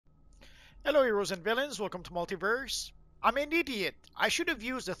Hello heroes and villains, welcome to Multiverse. I'm an idiot. I should have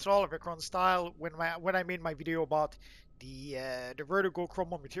used the Thrall of Ekron style when I made my video about the vertigo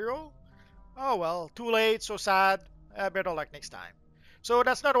chromo material. Oh well, too late, so sad. Better luck next time. So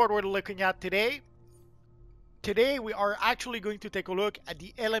that's not what we're looking at today. Today we are actually going to take a look at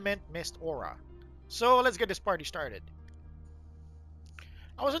the Element Mist Aura. So let's get this party started.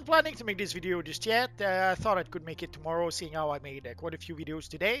 I wasn't planning to make this video just yet. I thought I could make it tomorrow, seeing how I made quite a few videos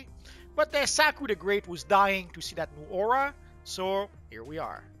today. But Saku the Great was dying to see that new aura, so here we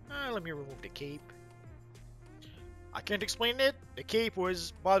are. Let me remove the cape. I can't explain it. The cape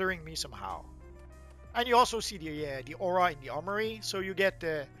was bothering me somehow. And you also see the aura in the armory, so you get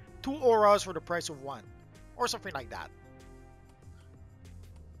 2 auras for the price of 1, or something like that.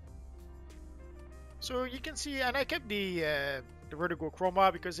 So you can see, and I kept the vertigo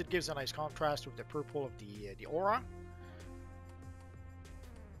chroma because it gives a nice contrast with the purple of the aura.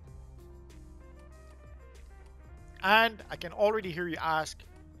 And I can already hear you ask,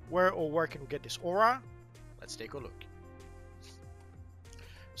 where can we get this aura? Let's take a look.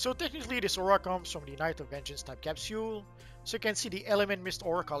 So technically this aura comes from the Night of Vengeance time capsule. So you can see the Element Mist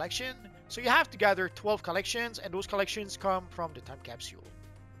Aura collection. So you have to gather 12 collections, and those collections come from the time capsule.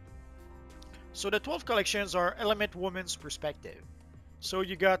 So the 12 collections are Element Woman's Perspective. So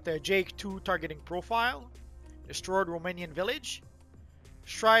you got the Jake 2 Targeting Profile, Destroyed Romanian Village,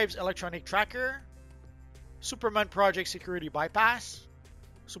 Strive's Electronic Tracker, Superman Project Security Bypass,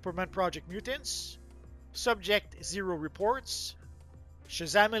 Superman Project Mutants, Subject Zero Reports,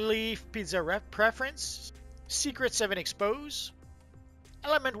 Shazam Leaf Pizza Preference, Secret 7 Expose,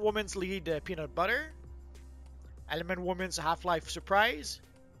 Element Woman's Lead Peanut Butter, Element Woman's Half-Life Surprise,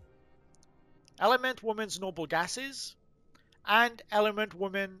 Element Woman's Noble Gases, and Element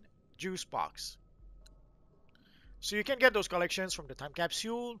Woman Juice Box. So you can get those collections from the time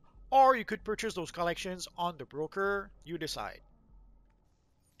capsule, or you could purchase those collections on the broker, you decide.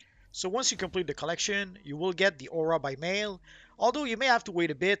 So once you complete the collection, you will get the aura by mail, although you may have to wait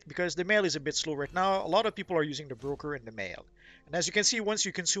a bit because the mail is a bit slow right now. A lot of people are using the broker in the mail. And as you can see, once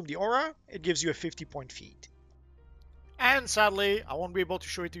you consume the aura, it gives you a 50-point feed. And sadly, I won't be able to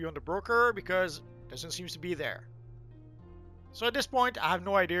show it to you on the broker because it doesn't seem to be there. So at this point, I have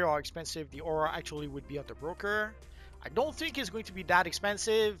no idea how expensive the aura actually would be on the broker. I don't think it's going to be that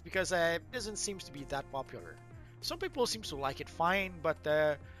expensive because it doesn't seem to be that popular. Some people seem to like it fine, but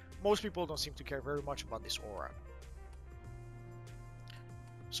most people don't seem to care very much about this aura.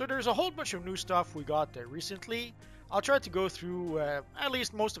 So there's a whole bunch of new stuff we got recently. I'll try to go through at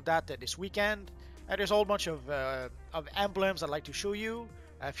least most of that this weekend. There's a whole bunch of emblems I'd like to show you,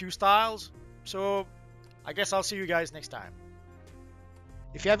 a few styles. So I guess I'll see you guys next time.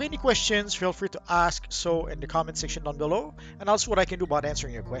 If you have any questions, feel free to ask so in the comment section down below, and I'll see what I can do about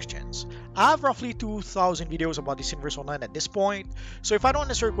answering your questions. I have roughly 2,000 videos about this universe online at this point, so if I don't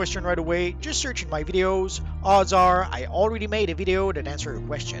answer your question right away, just search in my videos. Odds are I already made a video that answers your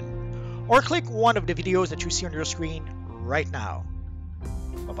question. Or click one of the videos that you see on your screen right now.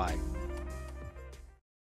 Bye-bye.